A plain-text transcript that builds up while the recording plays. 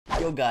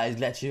Yo guys,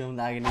 Gletsher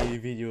vandaag een nieuwe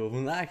video.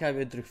 Vandaag gaan we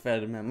weer terug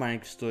verder met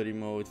Minecraft Story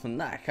Mode.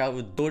 Vandaag gaan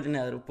we door de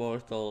Nether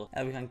Portal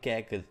en we gaan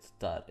kijken dat het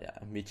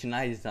daar een beetje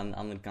nice is aan de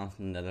andere kant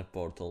van de Nether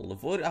Portal. De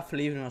vorige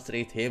aflevering was er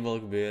echt heel veel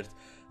gebeurd.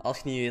 Als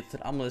je niet weet wat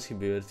er allemaal is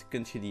gebeurd,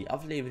 kun je die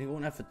aflevering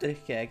gewoon even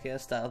terugkijken.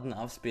 Het staat in de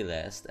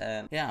afspeellijst.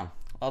 En ja,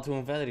 laten we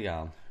gewoon verder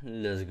gaan.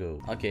 Let's go.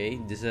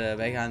 Oké, dus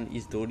wij gaan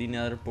iets door die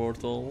Nether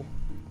Portal.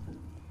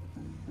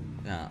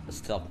 Ja, het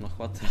staat nog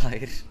wat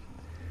trager.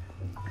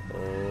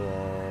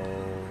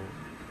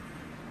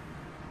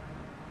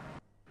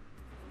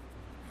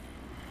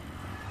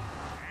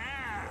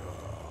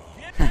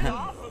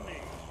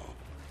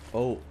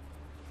 Oh.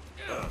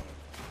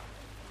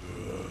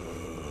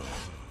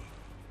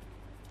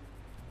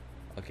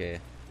 Oké.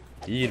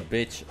 Hier,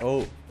 bitch. Oh,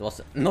 dat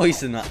was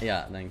nooit een...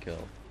 Ja,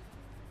 dankjewel.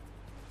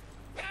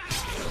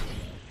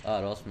 Ah,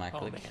 dat was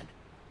makkelijk. Oh man,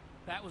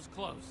 that was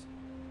close.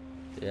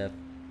 Yep.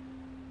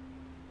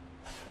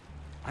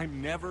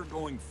 I'm never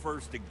going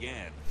first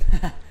again.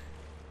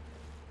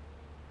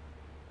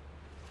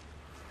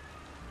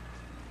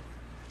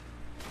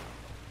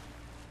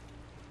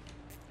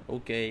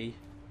 Okay.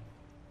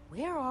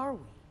 Where are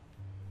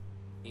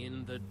we?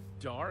 In the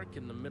dark,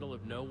 in the middle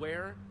of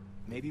nowhere?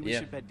 Maybe we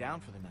should bed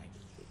down for the night.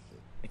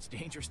 It's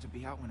dangerous to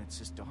be out when it's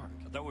this dark.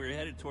 I thought we were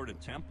headed toward a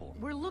temple.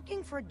 We're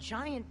looking for a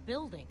giant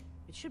building.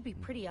 It should be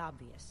pretty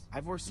obvious.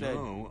 Ivor said...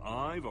 No,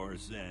 Ivor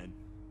said.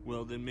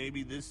 Well, then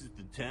maybe this is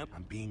the temple.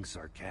 I'm being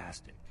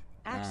sarcastic.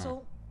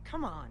 Axel,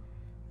 come on.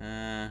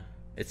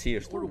 It's here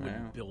Portal somewhere.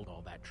 wouldn't build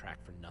all that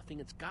track for nothing.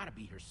 It's gotta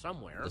be here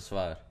somewhere. Dat is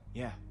waar.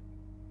 Yeah,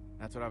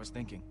 that's what I was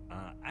thinking.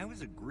 I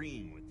was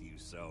agreeing with you,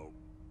 so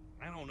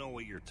I don't know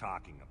what you're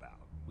talking about.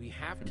 We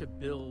have to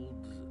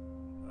build...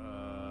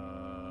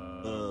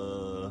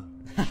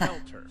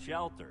 shelter.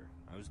 Shelter.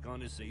 I was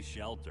going to say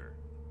shelter.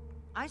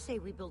 I say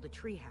we build a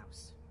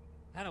treehouse.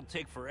 That'll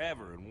take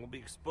forever, and we'll be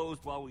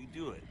exposed while we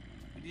do it.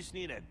 We just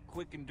need a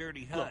quick and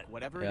dirty hut. Look,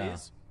 whatever it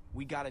is,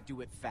 we gotta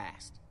do it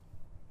fast.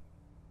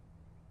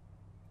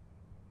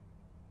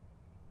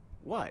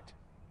 What?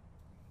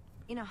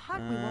 In a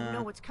hut, we won't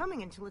know what's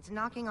coming until it's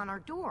knocking on our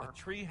A door.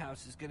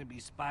 treehouse is going to be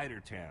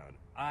Spider Town.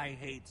 I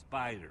hate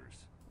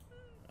spiders.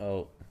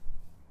 Oh.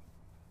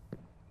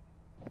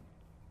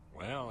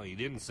 Well, he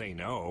didn't say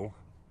no.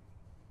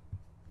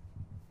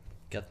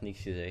 Ik had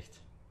niks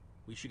gezegd.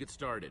 We should get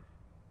started.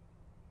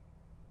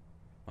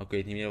 Maar ik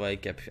weet niet meer wat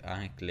ik heb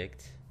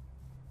aangeklikt.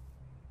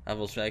 Hij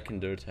volgens mij een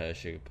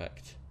dirthuisje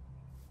gepakt.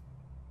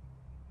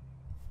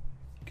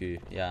 Oké,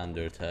 ja, een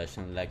dirthuisje.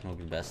 Dat lijkt me ook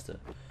het beste.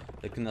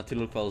 Er kunnen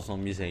natuurlijk wel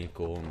zombies zijn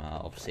gekomen,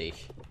 maar op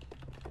zich.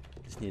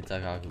 Het is niet dat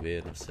dat gaat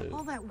gebeuren ofzo.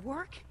 All that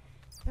work?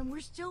 And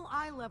we're still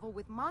eye level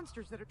with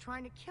monsters that are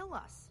trying to kill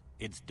us.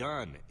 It's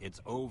done. It's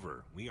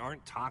over. We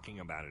aren't talking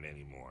about it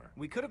anymore.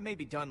 We could have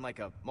maybe done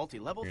like a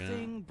multi-level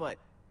thing, but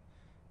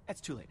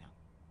that's too late now.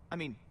 I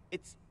mean,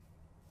 it's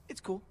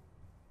cool.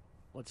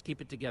 Let's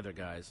keep it together,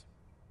 guys.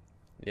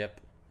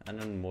 Yep,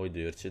 en een mooi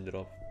deurtje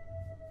erop.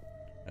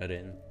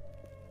 Erin.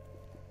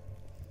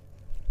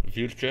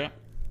 Vuurtje.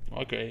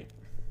 Oké.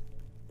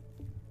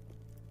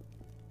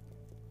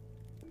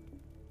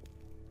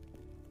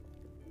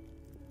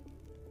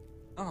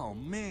 Oh,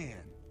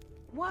 man.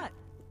 What?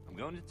 I'm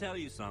going to tell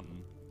you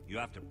something. You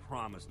have to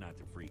promise not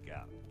to freak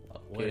out.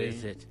 What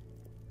is it?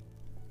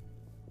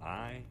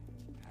 I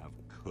have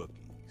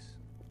cookies.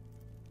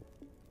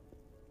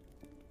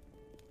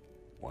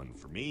 One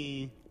for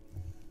me.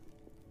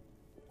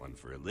 One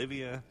for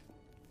Olivia.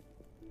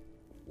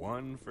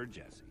 One for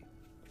Jesse.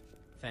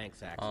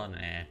 Thanks, Axel. Oh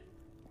nee.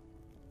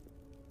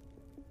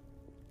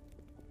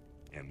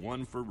 And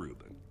one for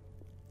Ruben.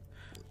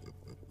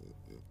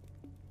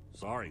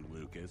 Sorry,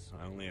 Lucas.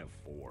 I only have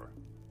 4.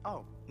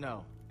 Oh,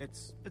 no.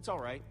 It's all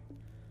right.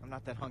 I'm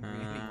not that hungry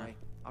anyway.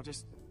 I'll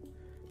just...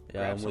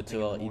 Ja, we moeten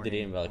wel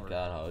iedereen bij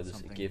elkaar houden,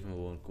 dus ik geef hem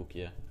gewoon een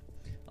koekje.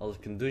 Als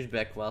ik een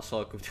douchebag was,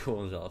 zou ik het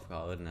gewoon zelf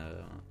gehouden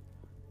hebben.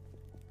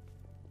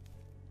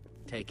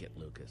 Take it,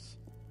 Lucas.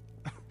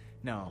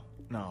 No,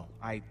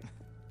 I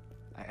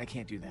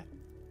can't do that.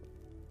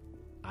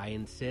 I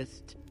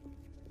insist.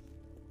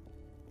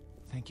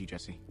 Thank you,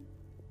 Jesse.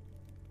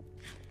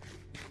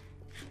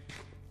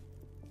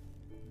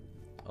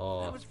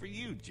 Oh. That was for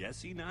you,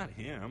 Jesse, not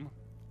him.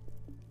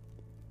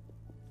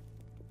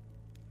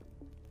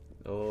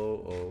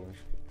 Oh.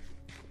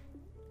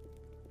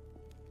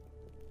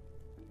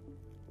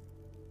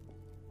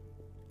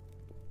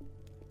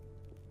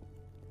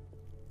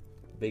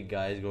 Big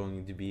guy is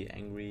going to be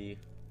angry.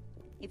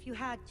 If you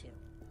had to,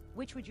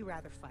 which would you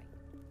rather fight?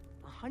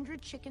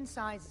 100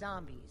 chicken-sized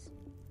zombies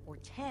or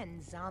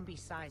 10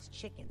 zombie-sized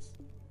chickens?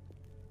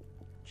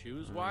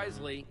 Choose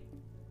wisely.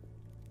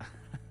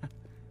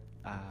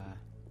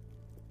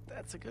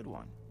 That's a good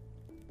one.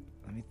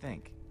 Let me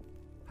think.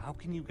 How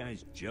can you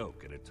guys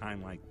joke at a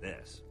time like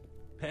this?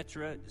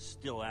 Petra is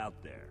still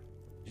out there.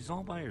 She's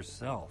all by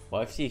herself.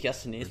 Wat heeft die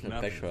gasten eens There's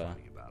met nothing Petra?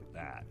 funny about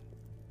that.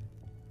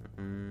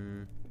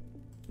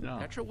 No.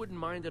 Petra wouldn't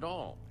mind at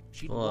all.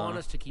 She'd want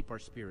us to keep our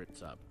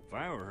spirits up. If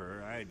I were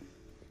her, I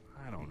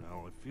don't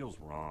know. It feels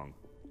wrong.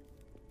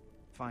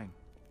 Fine.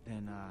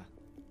 Then,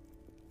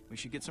 we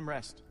should get some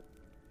rest.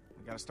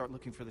 We gotta start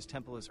looking for this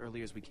temple as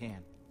early as we can.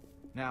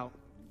 Now,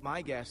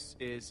 my guess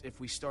is if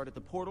we start at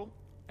the portal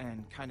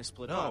and kind of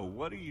split up... Oh,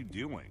 what are you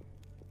doing?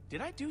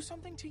 Did I do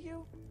something to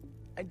you?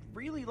 I'd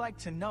really like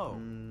to know,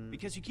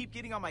 because you keep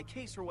getting on my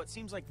case for what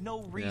seems like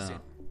no reason.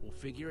 Yeah. We'll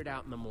figure it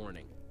out in the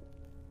morning.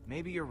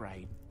 Maybe you're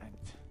right.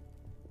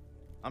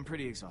 I'm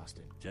pretty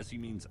exhausted. Jesse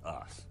means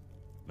us,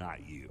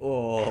 not you.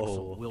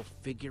 Axel, Oh. we'll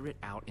figure it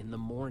out in the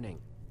morning.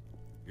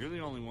 You're the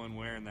only one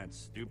wearing that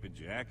stupid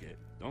jacket.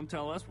 Don't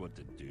tell us what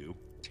to do.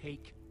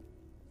 Take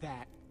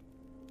that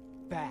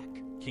back.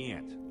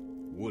 Can't.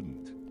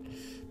 Wouldn't.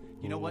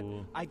 You know what?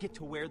 Ooh. I get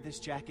to wear this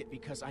jacket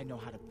because I know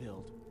how to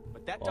build.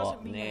 But that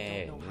doesn't mean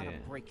I don't know how to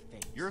break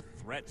things. Your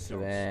threats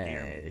don't scare me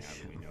now Smash.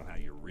 that we know how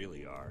you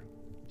really are.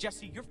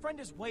 Jesse, your friend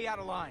is way out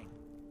of line.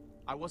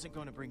 I wasn't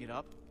going to bring it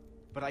up,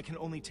 but I can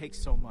only take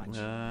so much.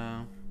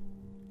 Ja,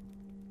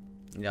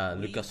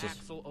 Leave Lucas was...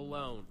 Axel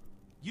alone.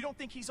 You don't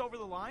think he's over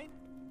the line?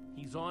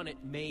 He's on it,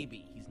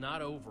 maybe. He's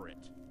not over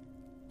it.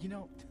 You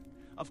know,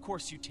 of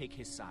course you take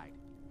his side.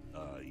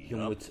 Je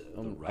moet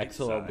the right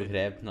Axel wel side.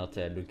 begrijpen dat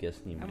hij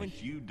Lucas niet mag.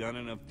 Haven't you done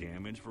enough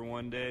damage for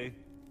one day?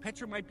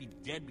 Petra might be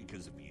dead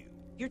because of you.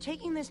 You're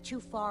taking this too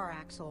far,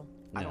 Axel.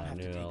 I don't Ja, have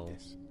nu to wel. take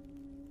this.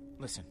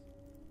 Listen,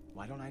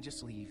 why don't I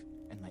just leave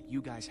and let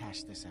you guys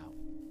hash this out?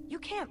 You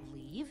can't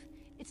leave.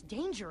 It's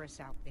dangerous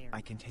out there.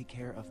 I can take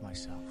care of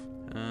myself.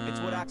 It's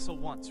what Axel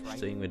wants, right?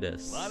 Staying with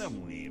us. Let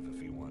him leave if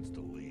he wants to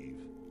leave.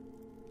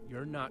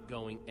 You're not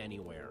going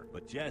anywhere.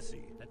 But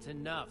Jesse, That's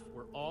enough.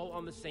 We're all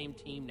on the same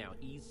team now.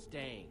 He's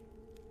staying.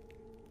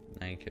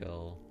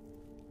 Dankjewel.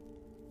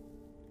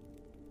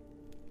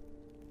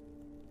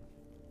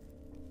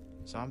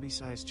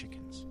 Zombie-sized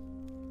chickens.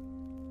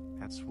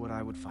 That's what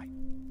I would fight.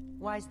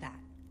 Why's that?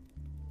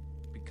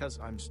 Because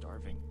I'm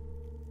starving.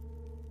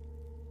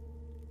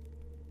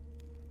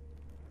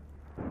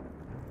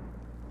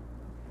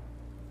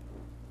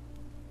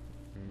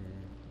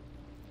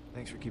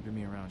 Thanks for keeping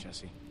me around,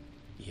 Jesse.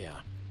 Yeah.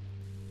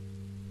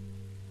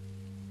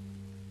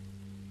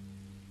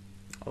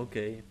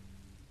 Oké.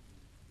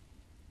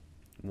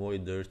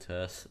 Mooi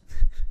dirthuis.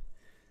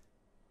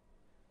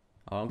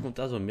 Waarom komt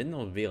dat zo minder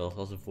op beeld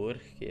als de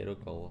vorige keer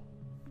ook al?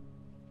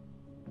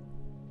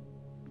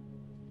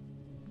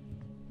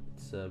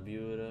 It's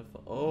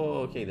beautiful.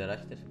 Oh, kijk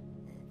daarachter.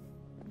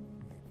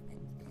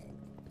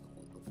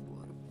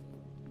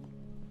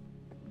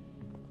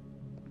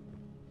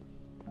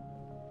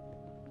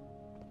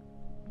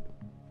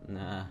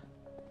 Nah.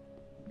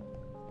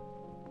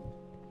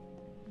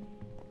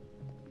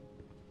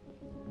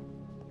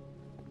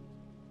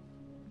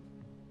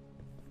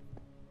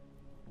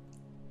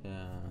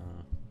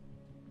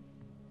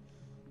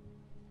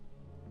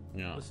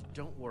 Ja. Listen,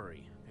 don't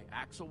worry. Okay,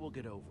 Axel will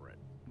get over it.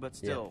 But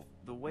still,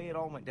 the way it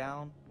all went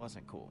down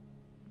wasn't cool.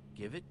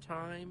 Give it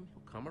time.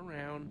 He'll come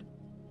around.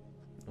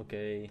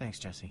 Oké. Thanks,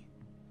 Jesse.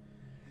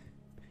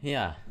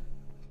 Ja.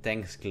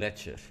 Thanks,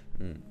 Gletsher.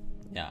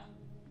 Ja.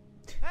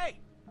 Hey!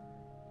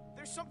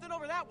 There's something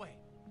over that way.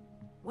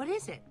 What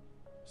is it?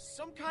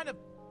 Some kind of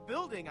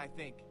building, I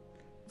think.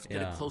 Let's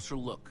get Yeah. a closer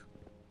look.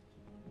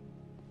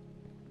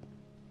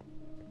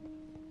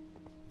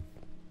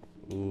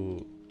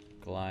 Oeh.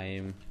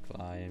 Climb,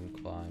 climb,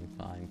 climb,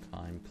 climb,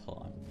 climb,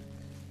 climb.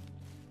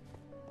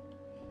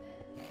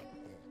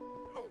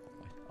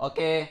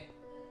 Oké.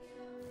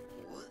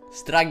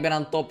 Strak ben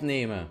aan het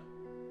opnemen.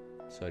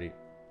 Sorry.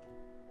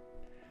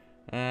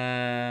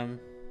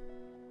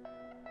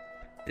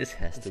 This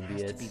has This to be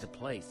has to it. be the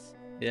place.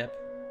 Yep.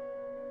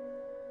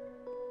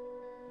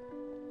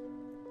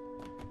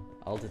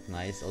 Altijd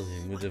nice als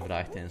je moeder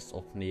vraagt tijdens het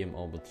opnemen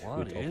om het what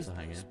goed op is te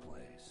hangen. this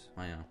place?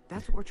 Maar ja,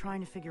 That's what we're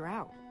trying to figure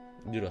out.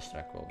 doe dat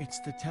strak wel.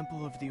 It's the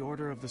Temple of the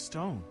Order of the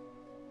Stone.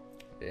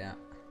 Ja.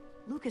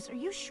 Lucas, are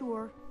you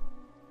sure?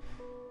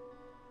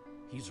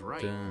 He's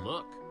right. Damn.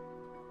 Look.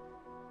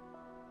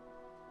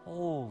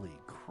 Holy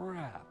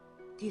crap.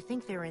 Do you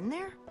think they're in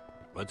there?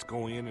 Let's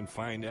go in and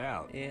find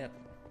out. Yep.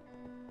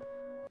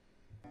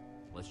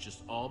 Let's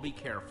just all be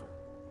careful.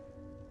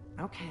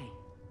 Okay.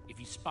 If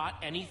you spot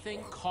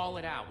anything, call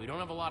it out. We don't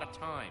have a lot of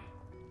time.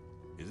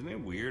 Isn't it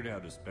weird how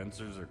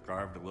dispensers are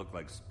carved to look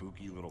like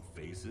spooky little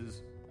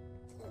faces?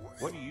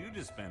 What do you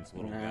dispense,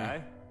 little Nah.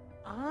 guy?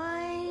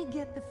 I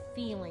get the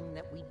feeling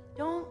that we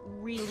don't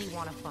really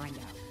want to find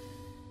out.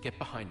 Get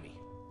behind me.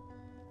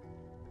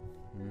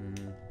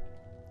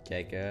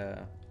 Kijk,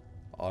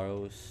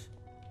 arrows.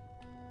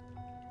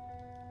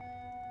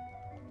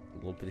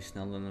 Loop er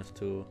snel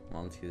naartoe,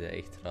 want je bent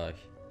echt traag.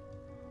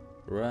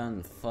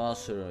 Run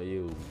faster,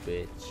 you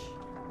bitch.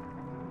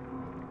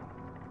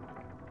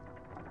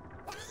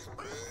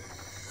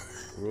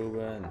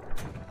 Ruben.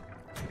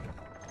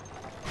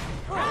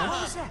 What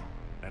was that?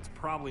 That's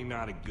probably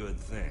not a good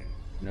thing.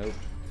 Nope.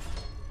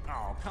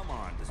 Oh, come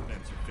on,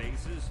 dispenser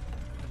faces.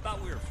 I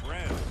thought we were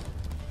friends.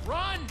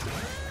 Run!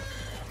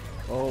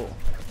 Oh.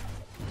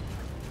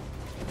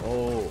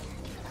 Oh.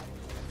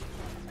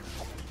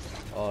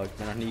 Oh, ik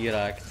ben nog niet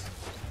geraakt.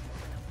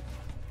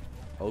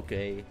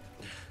 Oké.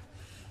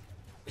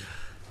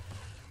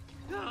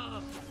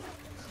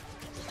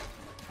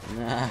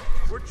 Nah.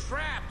 We're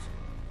trapped!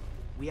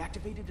 We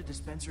activated the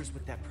dispensers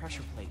with that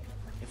pressure plate.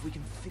 If we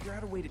can figure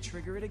out a way to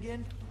trigger it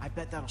again, I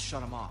bet that'll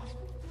shut them off.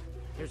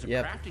 There's a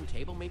Yep. crafting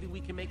table. Maybe we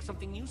can make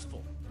something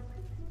useful.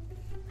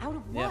 Out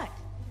of Yeah. what?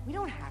 We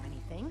don't have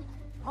anything.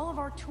 All of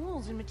our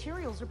tools and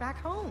materials are back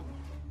home.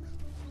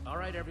 All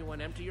right,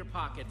 everyone, empty your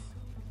pockets.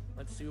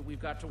 Let's see what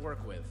we've got to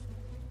work with.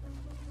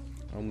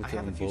 We I moeten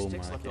have a een few boom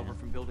sticks left over maken.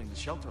 from building the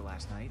shelter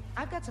last night.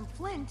 I've got some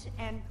flint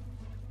and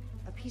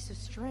a piece of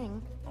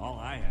string. All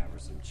I have are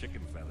some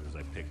chicken feathers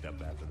I picked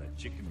up after that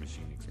chicken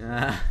machine exploded.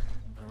 Ah,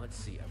 Let's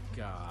see, I've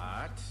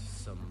got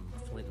some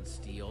flint and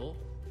steel,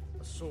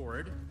 a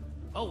sword,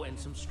 oh, and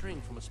some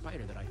string from a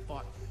spider that I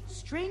fought.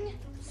 String,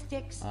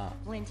 sticks,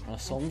 flint, maar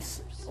and soms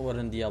feathers.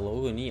 worden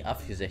dialogen niet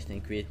afgezegd en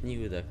ik weet niet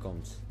hoe dat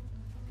komt.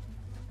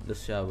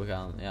 Dus ja, we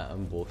gaan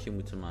een boogje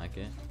moeten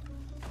maken.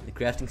 De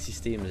crafting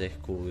systeem is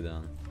echt cool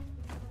gedaan.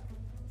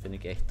 Vind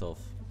ik echt tof.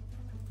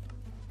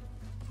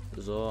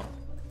 Zo.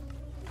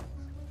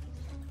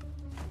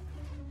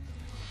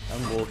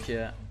 Een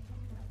boogje.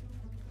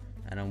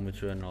 En dan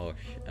moeten we nog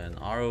een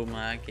arrow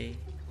maken.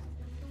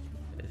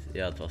 Dus,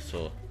 ja, het was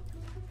zo.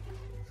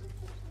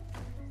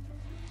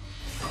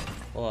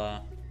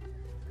 Voilà.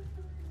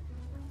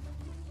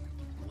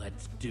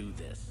 Let's do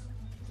this.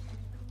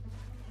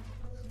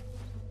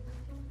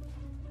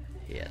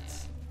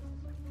 Yes.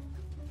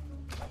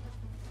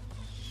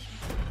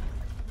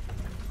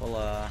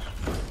 Voilà.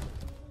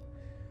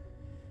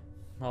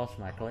 Dat was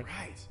makkelijk.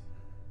 Right.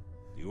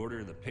 The order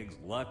of the pig's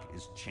luck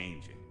is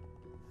changing.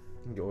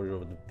 The order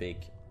of the pig.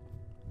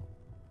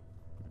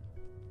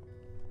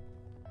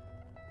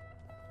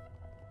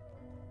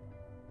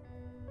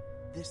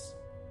 This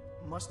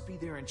must be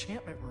their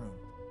enchantment room.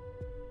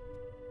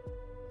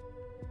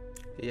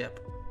 Yep.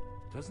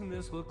 Doesn't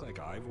this look like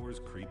Ivor's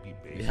creepy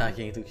basement? Ja, ik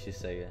ging het ook juist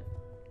zeggen.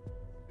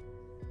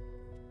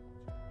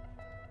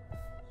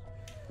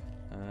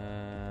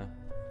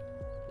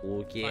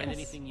 Okay. Find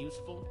anything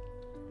useful?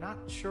 Not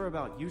sure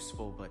about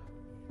useful, but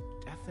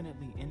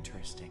definitely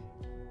interesting.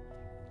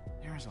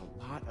 There is a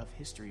lot of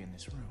history in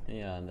this room.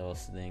 Ja, dat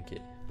was het, denk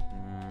ik.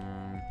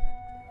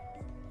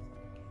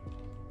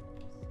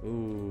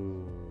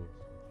 Oeh.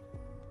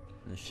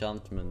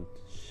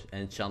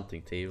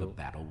 Enchanting The table.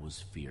 battle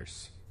was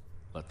fierce,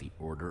 but the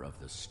Order of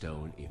the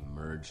Stone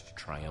emerged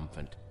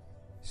triumphant,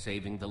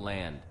 saving the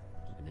land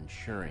and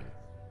ensuring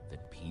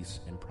that peace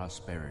and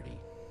prosperity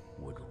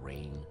would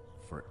reign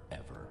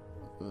forever.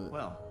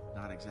 Well,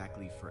 not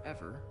exactly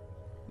forever.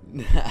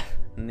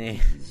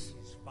 Nee.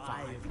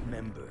 5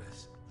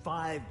 members,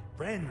 5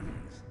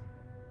 friends.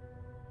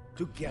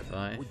 Together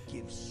 5. would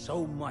give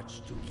so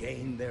much to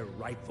gain their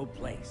rightful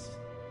place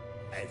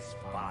as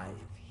 5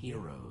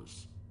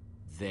 Heroes.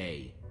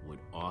 They would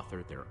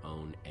author their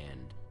own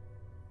end.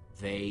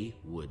 They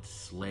would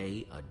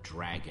slay a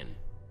dragon.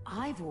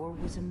 Ivor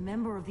was a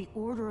member of the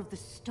Order of the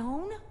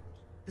Stone?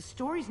 The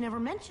stories never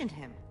mentioned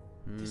him.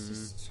 This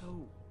is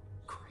so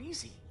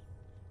crazy.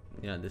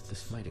 Ja, dit is...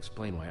 This might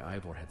explain why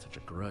Ivor had such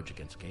a grudge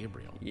against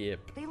Gabriel.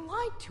 Yep. They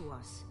lied to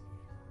us.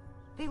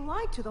 They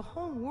lied to the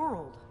whole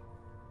world.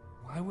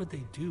 Why would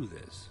they do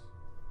this?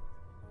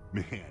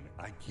 Man,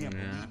 I can't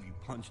believe you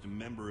punched a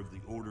member of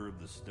the Order of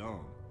the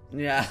Stone.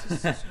 Ja.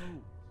 So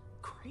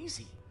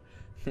crazy.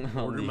 Al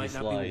Order die might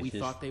not be what we slaatjes.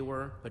 thought they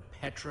were, but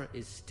Petra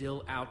is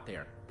still out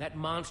there. That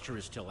monster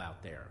is still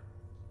out there.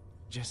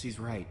 Jesse's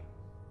right.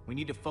 We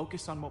need to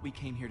focus on what we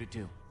came here to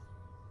do.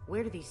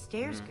 Where do these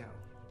stairs go?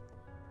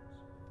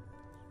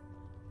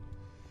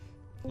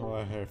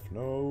 I have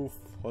no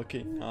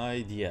fucking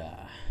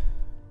idea.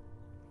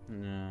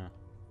 Ja.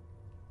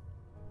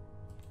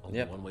 Only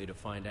Yep. one way to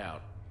find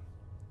out.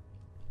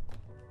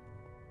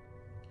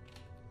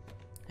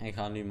 En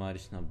ga nu maar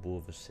eens naar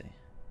boven zijn.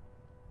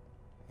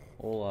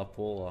 Hola,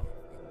 pola.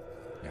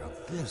 Now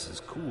this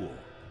is cool.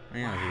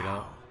 Ja, zie je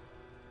dat?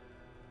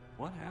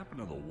 What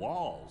happened to the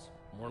walls?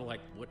 More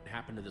like what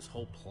happened to this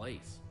whole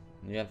place.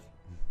 Ja.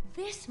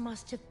 This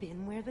must have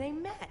been where they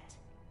met.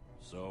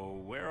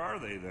 So where are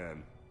they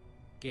then?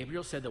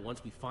 Gabriel said that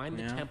once we find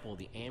the Yeah. temple,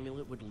 the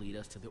amulet would lead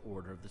us to the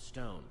Order of the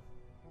Stone.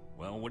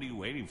 Well, what are you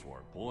waiting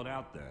for? Pull it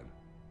out then.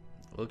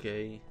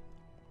 Oké.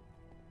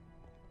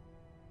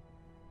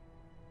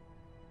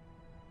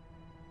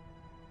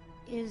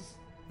 Is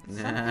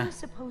something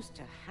supposed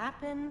to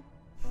happen?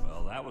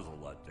 Well, that was a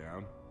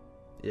letdown.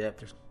 Yep.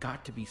 There's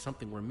got to be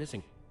something we're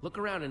missing. Look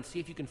around and see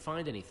if you can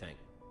find anything.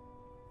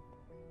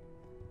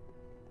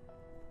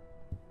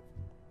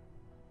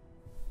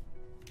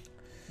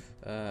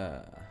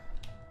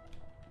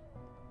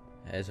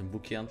 Hij is een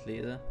boekje aan het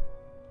lezen.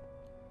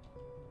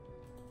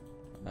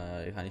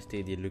 Je gaat niet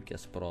tegen die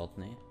Lucas praten,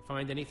 nee.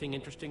 Find anything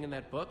interesting in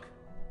that book?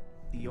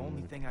 The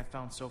only thing I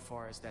found so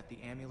far is that the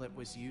amulet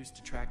was used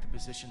to track the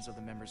positions of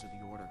the members of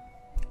the Order.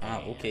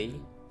 Ah, oké.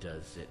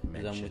 Does it Dus dan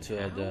mention moeten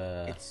we how?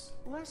 de It's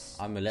less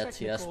amulet juist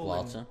technical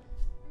plaatsen. and,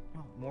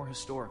 well, more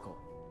historical.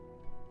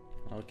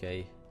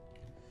 Oké.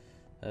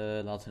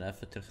 Laten we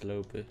even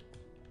teruglopen.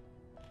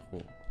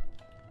 Goed.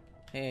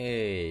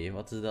 Hey,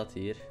 wat is dat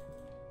hier?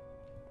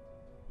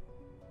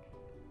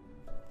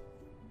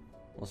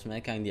 Volgens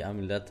mij kan ik die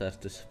amulet daar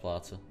tussen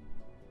plaatsen.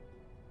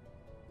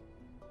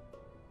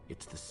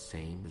 It's the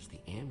same as the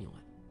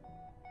amulet.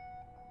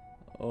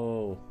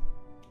 Oh.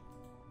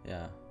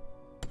 Ja.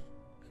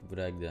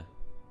 Gebruik de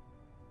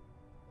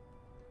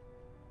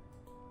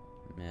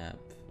map.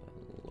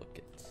 Look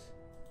it.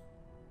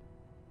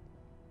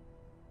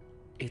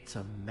 It's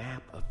a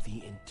map of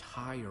the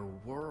entire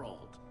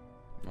world.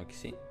 Mag ik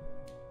zien?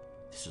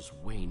 This is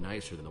way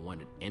nicer than the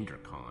one at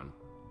Endercon.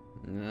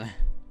 Nee.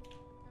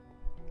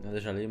 Er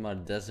is alleen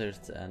maar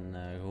desert en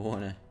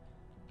gewone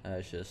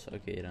huisjes.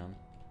 Oké dan.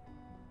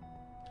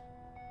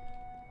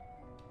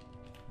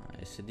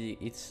 Is er die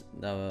iets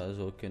dat we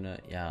zo kunnen...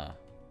 Ja.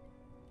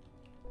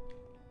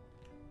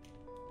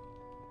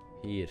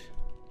 Hier.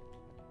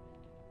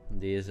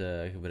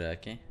 Deze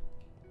gebruiken.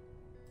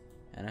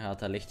 En dan gaat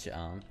dat lichtje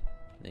aan.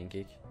 Denk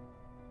ik.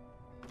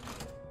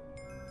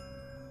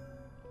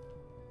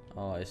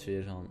 Oh, is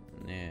weer zo'n...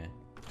 Nee.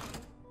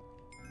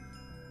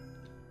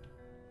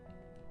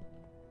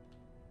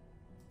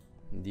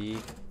 Die.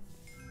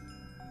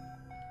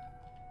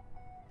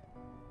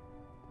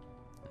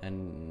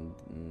 En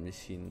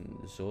misschien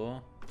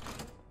zo.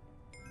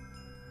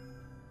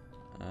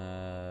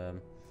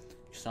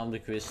 Ik snap de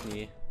quiz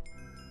niet.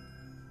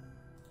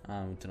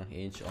 We moeten nog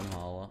eentje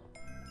omhalen.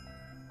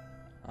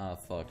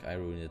 Fuck, I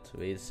ruined it.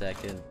 Wait a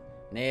second.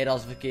 Nee, dat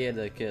is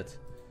verkeerde, kut.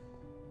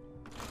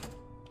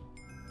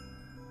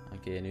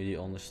 Oké, nu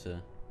die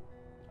onderste.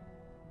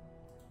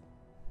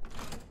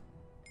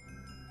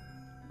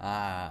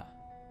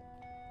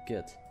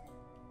 Kut.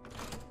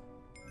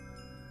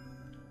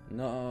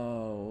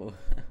 No.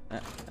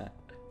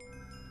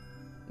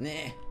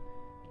 Nee.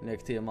 Nu heb ik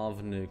het helemaal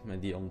verneukt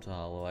met die om te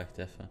halen. Wacht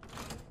even.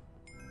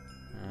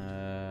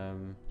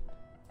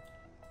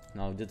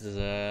 Nou, dit is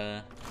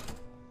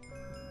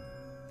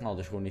nou, er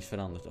is gewoon niets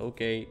veranderd.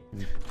 Oké.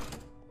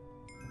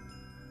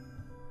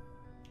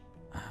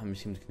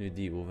 Misschien moet ik nu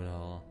die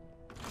overhalen.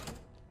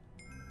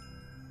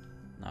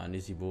 Nou, nu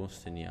is die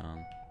bovenste niet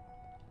aan.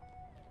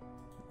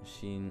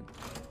 Misschien...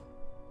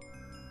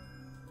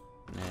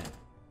 Nee.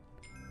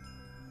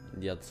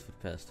 Die had het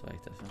verpest.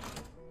 Wacht even.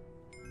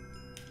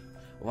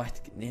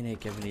 Wacht. Nee,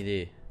 ik heb een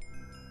idee.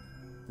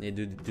 Nee,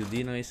 doe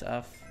die nog eens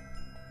af.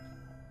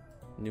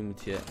 Nu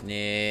moet je...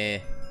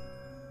 Nee.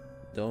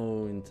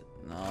 Don't.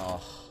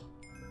 Nog.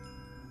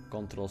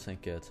 Controls en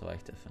kut.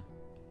 Wacht even.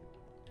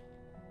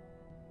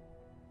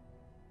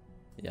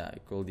 Ja,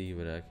 ik wil die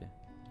gebruiken.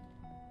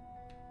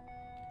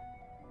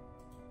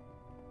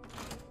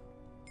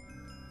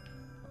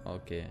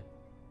 Oké.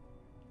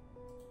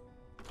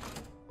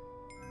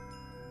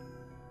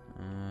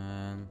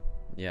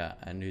 Ja,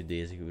 en nu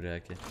deze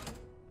gebruiken.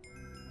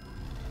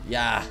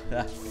 Ja!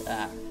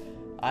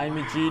 I'm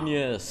a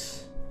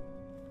genius!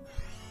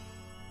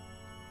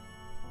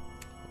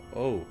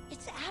 Oh.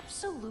 It's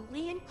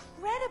absolutely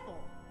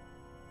incredible.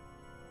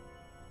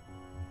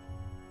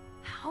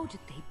 How did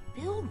they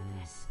build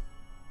this?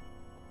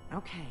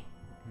 Okay,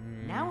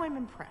 now I'm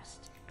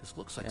impressed. This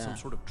looks like some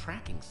sort of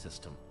tracking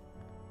system.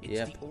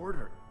 It's the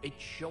order.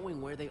 It's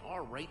showing where they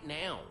are right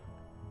now.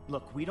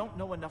 Look, we don't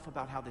know enough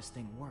about how this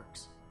thing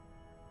works.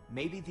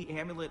 Maybe the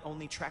amulet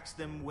only tracks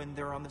them when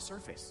they're on the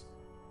surface.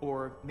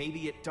 Or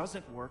maybe it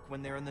doesn't work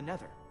when they're in the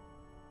nether.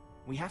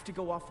 We have to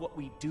go off what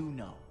we do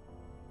know.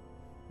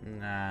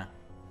 Nah.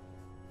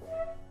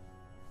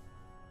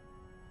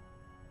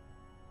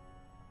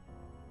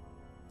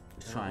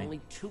 There are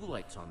only 2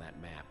 lights on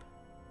that map.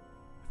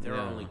 If there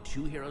are only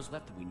 2 heroes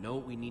left, then we know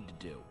what we need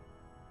to do.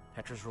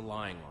 Petra's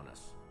relying on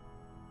us.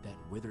 That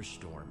wither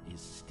storm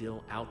is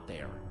still out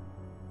there.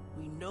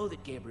 We know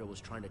that Gabriel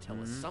was trying to tell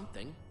us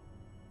something.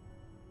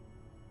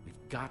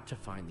 We've got to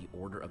find the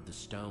Order of the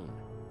Stone.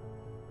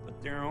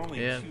 But there are only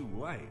 2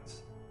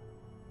 lights.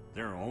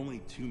 There are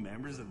only 2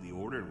 members of the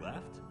Order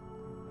left?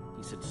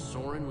 He said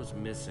Soren was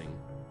missing.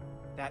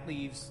 That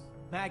leaves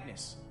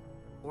Magnus.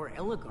 Or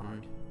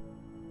Eligard.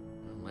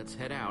 Well, let's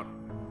head out.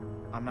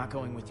 I'm not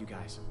going with you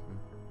guys.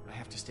 I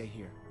have to stay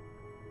here.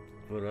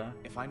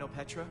 If I know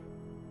Petra,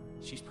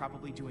 she's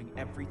probably doing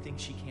everything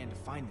she can to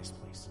find this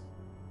place.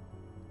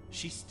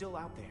 She's still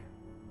out there.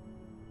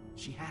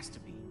 She has to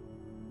be.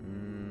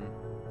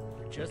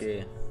 Just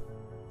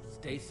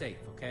stay safe,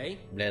 okay?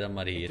 Blij dan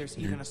maar If hier. there's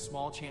even a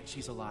small chance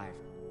she's alive,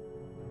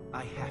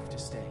 I have to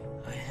stay.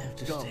 I have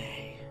to Go.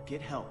 stay.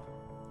 Get help.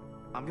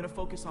 I'm gonna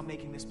focus on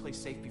making this place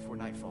safe before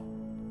nightfall.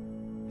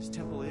 This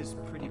temple is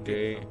pretty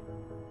big, though.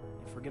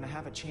 If we're gonna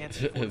have a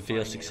chance of Veel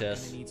fortifying it, succes.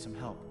 I'm gonna need some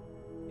help.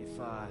 If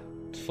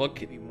Fuck,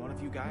 maybe one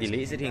of you guys die can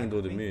laser come ging back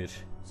door with de me? muur.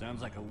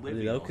 Sounds like je Olivia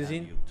dat will ook have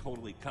gezien? you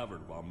totally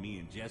covered while me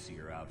and Jesse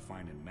are out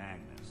finding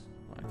Magnus.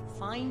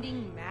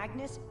 Finding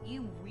Magnus?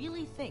 You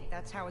really think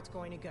that's how it's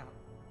going to go?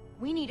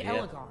 We need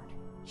Eligard.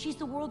 She's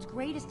the world's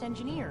greatest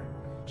engineer.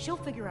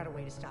 She'll figure out a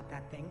way to stop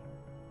that thing.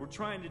 We're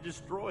trying to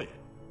destroy it.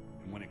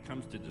 And when it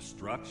comes to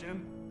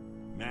destruction,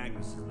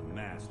 Magnus is the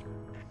master.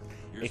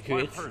 You're a Ik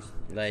smart weet person.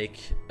 dat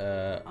ik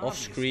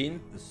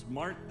offscreen The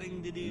smart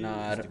thing to do is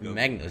naar to go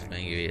Magnus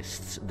ben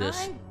geweest.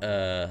 Dus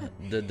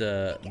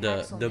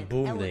de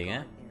boom ding,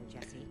 hè.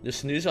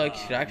 Dus nu zou ik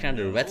graag naar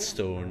de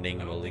redstone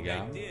dingen willen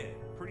gaan.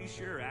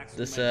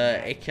 Dus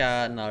ik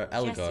ga naar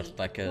Elgard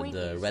pakken,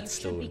 de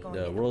redstone,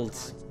 de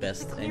world's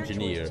best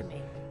engineer.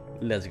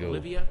 Let's go.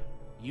 Olivia,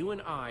 you and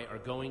I are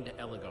going to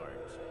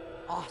Ellegard.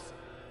 Awesome.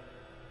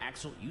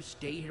 Axel, you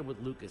stay here with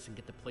Lucas and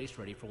get the place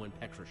ready for when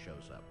Petra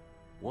shows up.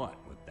 What,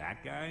 with that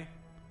guy?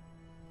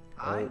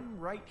 I'm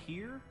right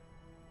here.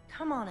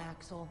 Come on,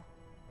 Axel.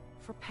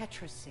 For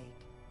Petra's sake.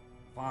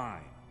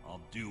 Fine,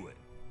 I'll do it.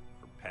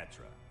 For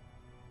Petra.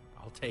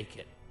 I'll take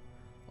it.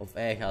 Of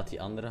hij gaat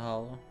die andere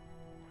halen.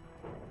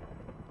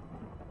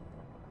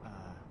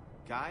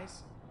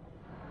 Guys?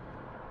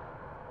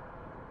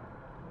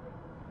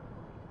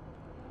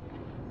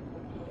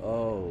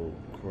 Oh,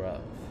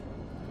 crap.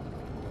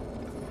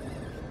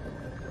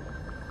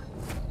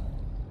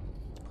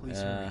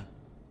 Please hurry.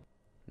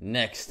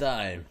 Next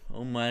time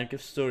on Minecraft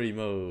Story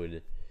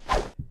Mode.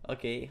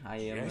 Okay,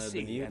 I am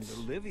Jesse benieuwd. and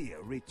Olivia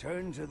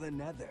return to the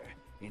Nether,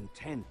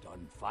 intent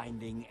on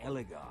finding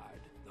Ellegard,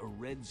 the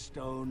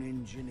Redstone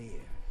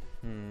engineer.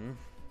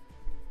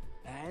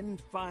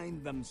 And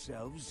find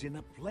themselves in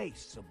a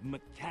place of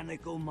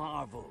mechanical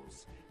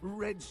marvels,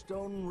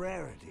 redstone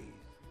rarities.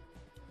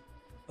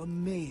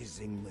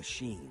 Amazing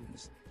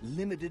machines,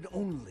 limited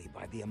only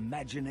by the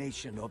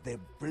imagination of their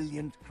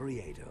brilliant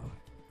creator.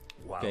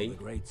 While the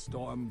great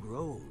storm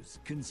grows,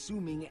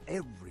 consuming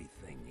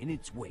everything in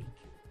its wake,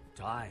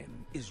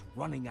 time is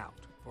running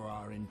out for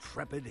our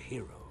intrepid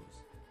heroes.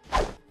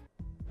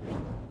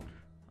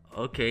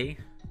 Okay.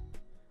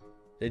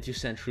 Did you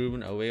send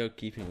Ruben away or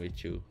keep him with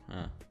you?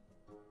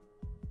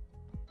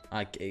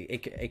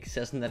 Ik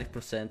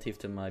 36%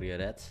 heeft hem maar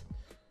gered.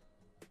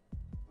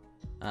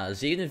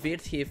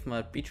 47 heeft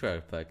maar Petra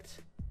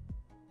gepakt.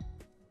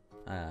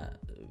 75%,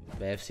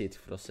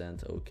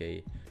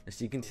 oké. Dus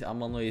die kunt je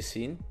allemaal nog eens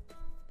zien.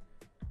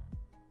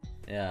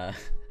 Ja.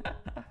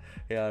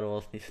 Ja, dat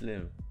was niet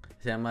slim. Er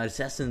zijn maar 36%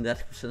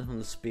 van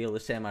de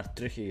spelers zijn maar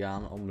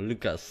teruggegaan om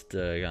Lucas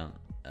te gaan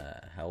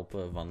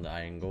helpen van de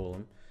Iron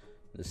Golem.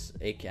 Dus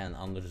ik en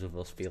andere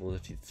zoveel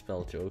spelers die het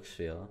spelletje ook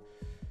spelen.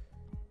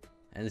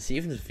 En de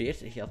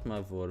 47 had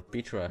maar voor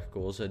Petra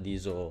gekozen, die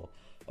zo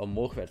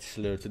omhoog werd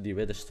gesleurd door die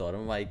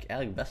Witterstorm. Waar ik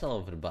eigenlijk best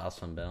wel verbaasd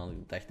van ben. Want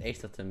ik dacht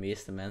echt dat de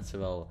meeste mensen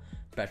wel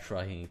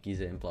Petra gingen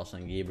kiezen in plaats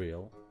van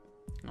Gabriel.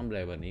 Maar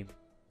blijkbaar niet.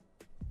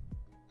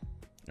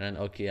 En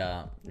ook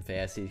ja, 75%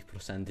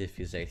 heeft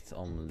gezegd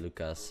om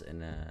Lucas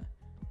in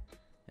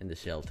de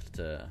shelter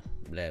te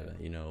blijven,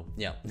 you know.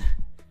 Ja.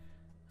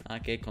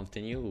 Oké,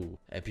 continue.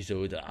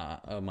 Episode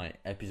 1.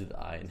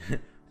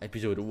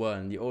 Episode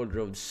 1, The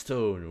Order of the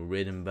Stone,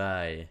 written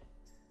by...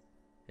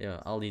 Ja,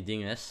 al die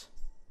dinges.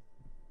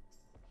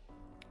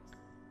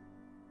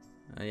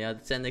 Ja,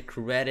 dit zijn de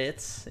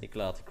credits. Ik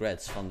laat de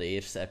credits van de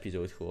eerste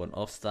episode gewoon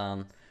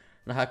afstaan.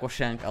 Dat ga ik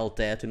waarschijnlijk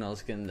altijd doen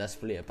als ik een let's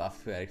play heb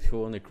afgewerkt.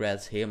 Gewoon de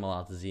credits helemaal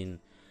laten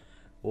zien.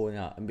 Gewoon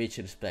ja, een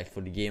beetje respect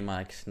voor de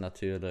gamemakers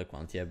natuurlijk.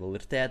 Want die hebben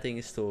er tijd in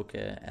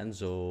gestoken.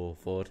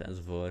 Enzovoort,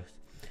 enzovoort.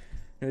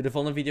 Nu, de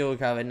volgende video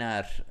gaan we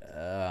naar...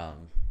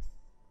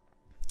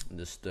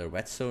 dus de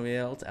redstone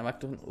wereld. En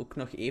wat ik ook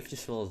nog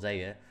eventjes wil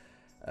zeggen.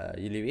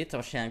 Jullie weten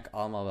waarschijnlijk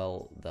allemaal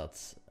wel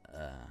dat...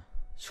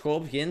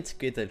 school begint.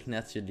 Ik weet dat ik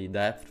net jullie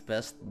daar heb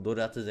verpest door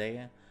dat te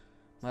zeggen.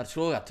 Maar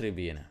school gaat terug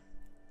beginnen.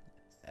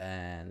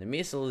 En de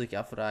meeste wil zich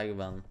afvragen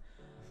van...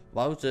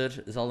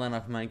 Wouter, zal er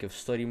nog Minecraft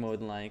Story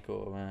Mode online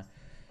komen?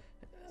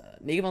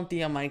 9 van 10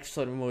 gaan Minecraft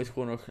Story Mode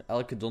gewoon nog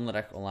elke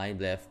donderdag online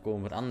blijven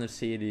komen. Voor andere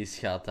series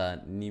gaat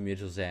dat niet meer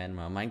zo zijn.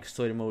 Maar Minecraft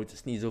Story Mode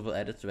is niet zoveel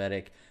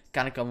editwerk.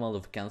 Kan ik allemaal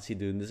de vakantie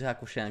doen. Dus dat ga ik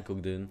waarschijnlijk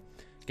ook doen.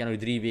 Ik heb nog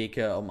 3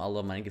 weken om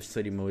alle Minecraft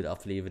Story Mode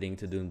afleveringen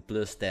te doen.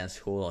 Plus tijdens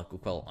school zal ik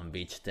ook wel een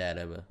beetje tijd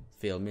hebben.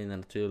 Veel minder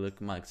natuurlijk,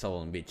 maar ik zal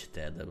wel een beetje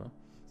tijd hebben.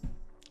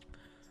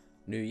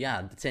 Nu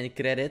ja, dit zijn de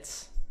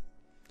credits.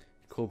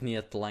 Ik hoop niet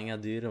dat het te lang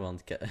gaat duren, want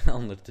ik heb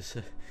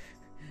ondertussen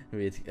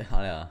weet ik... Ah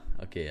ja,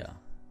 oké ja.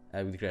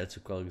 Heb ik de credits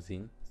ook wel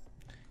gezien.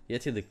 Hier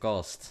heb je de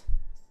cast.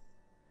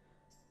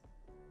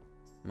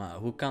 Maar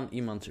hoe kan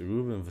iemand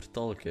Ruben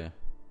vertolken?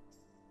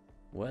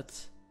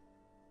 What?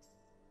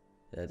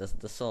 Ja,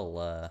 dat is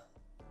wel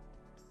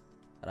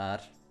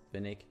raar,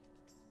 vind ik.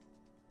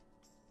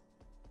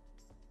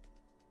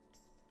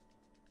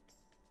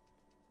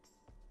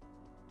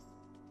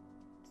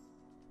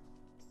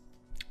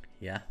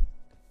 Ja,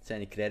 het zijn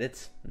die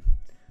credits.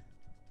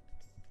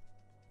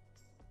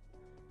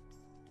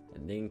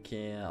 Ik denk,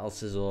 als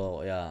ze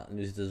zo, ja,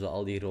 nu zitten zo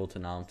al die grote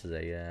namen te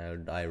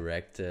zeggen.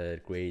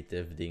 Director,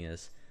 creative,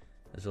 dinges.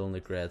 Dan zullen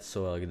de credits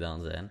zo wel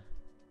gedaan zijn.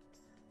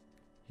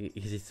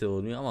 Je ziet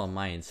zo nu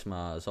allemaal mines,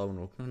 maar zouden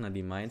we ook nog naar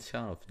die mines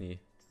gaan of niet?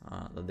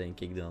 Ah, dat denk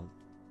ik dan.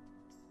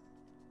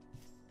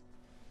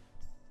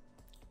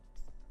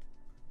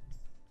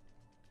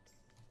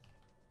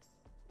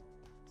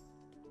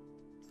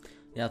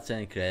 Ja, het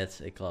zijn de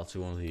credits. Ik laat ze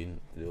gewoon zien.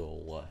 Ik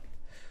bedoel,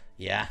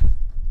 ja.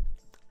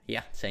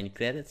 Ja, het zijn de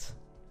credits.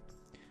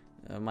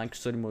 Minecraft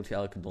Story Mode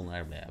gaat elke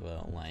donderdag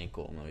blijven online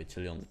komen. Weet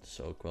jullie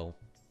ondertussen ook wel.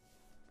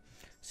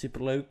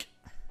 Superleuk.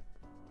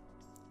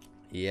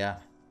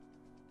 Ja.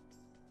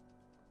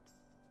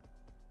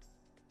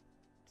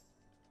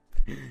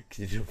 Ik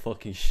zit hier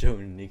fucking show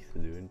niks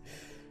te doen.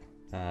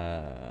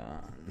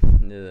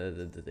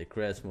 De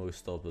crash mogen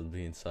stoppen, het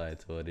begint saai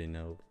te worden,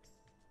 you know.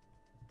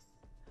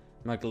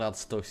 Maar ik laat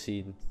het toch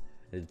zien.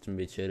 Het is een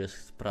beetje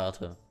rustig te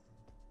praten.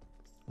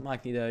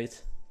 Maakt niet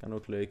uit. Kan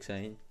ook leuk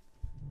zijn.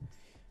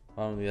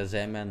 Waarom dat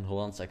zijn mijn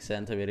Hollands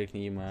accenten weet ik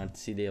niet, maar het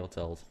is idee wat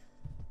telt.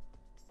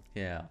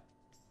 Ja.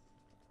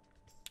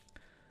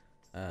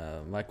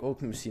 Wat ik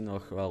ook misschien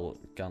nog wel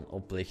kan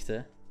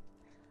oplichten.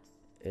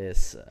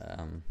 Is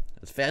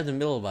het vijfde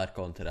middelbaar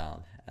komt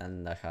eraan.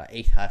 En dat gaat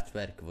echt hard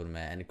werken voor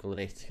mij. En ik wil er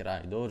echt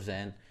graag door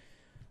zijn.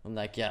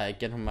 Omdat ik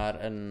heb nog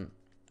maar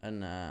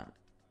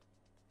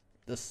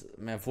dus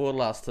mijn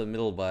voorlaatste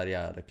middelbaar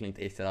jaar. Dat klinkt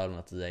echt raar om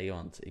dat te zeggen.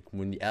 Want ik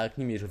moet eigenlijk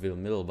niet meer zoveel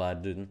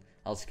middelbaar doen.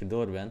 Als ik er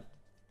door ben.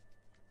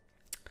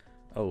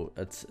 Oh,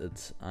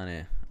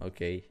 nee.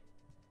 Oké.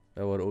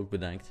 Wij worden ook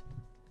bedankt.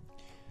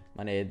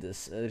 Maar nee,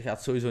 dus er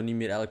gaat sowieso niet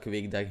meer elke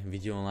weekdag een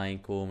video online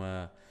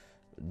komen.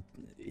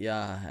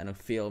 Ja, en nog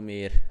veel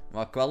meer.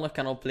 Wat ik wel nog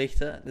kan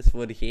oplichten, dus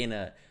voor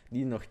degenen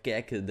die nog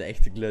kijken, de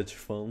echte Gletsher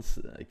fans.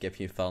 Ik heb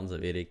geen fans, dat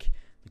weet ik.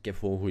 Ik heb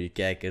gewoon goede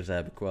kijkers, dat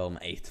heb ik wel,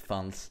 maar echt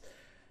fans.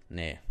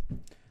 Nee.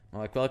 Maar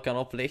wat ik wel kan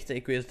oplichten,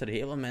 ik weet dat er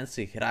heel veel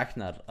mensen graag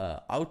naar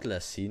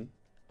Outlast zien.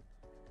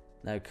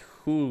 Dan heb ik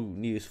goed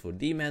nieuws voor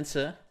die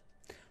mensen.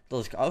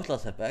 Want als ik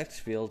Outlast heb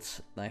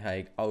uitgespeeld, dan ga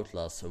ik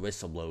Outlast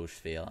Whistleblowers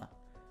spelen.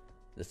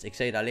 Dus ik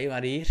zeg het alleen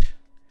maar hier.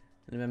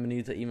 En ik ben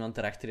benieuwd dat iemand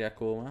erachter gaat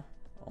komen.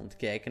 Om te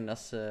kijken, dat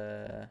is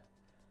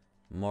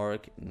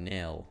Mark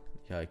Nail.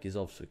 Ga ik eens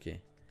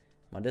opzoeken.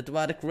 Maar dit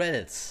waren de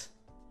credits.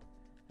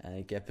 En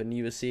ik heb een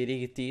nieuwe serie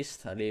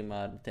geteased. Alleen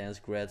maar tijdens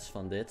de credits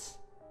van dit.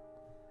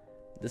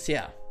 Dus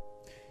ja.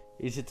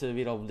 Hier zitten we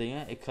weer op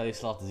dingen. Ik ga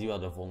eens laten zien wat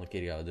we de volgende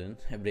keer gaan doen.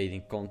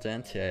 Upgrading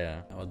content.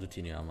 Ja. Wat doet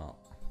hij nu allemaal?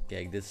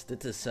 Kijk,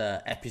 dit is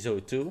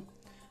episode 2.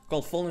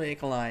 Komt volgende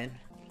week online.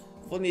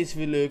 Vond je iets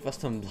weer leuk? Was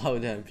het een blauw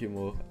duimpje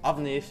omhoog.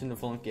 Abonneer je de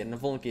volgende keer. En de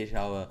volgende keer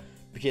gaan we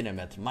beginnen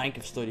met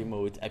Minecraft Story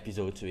Mode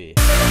episode 2.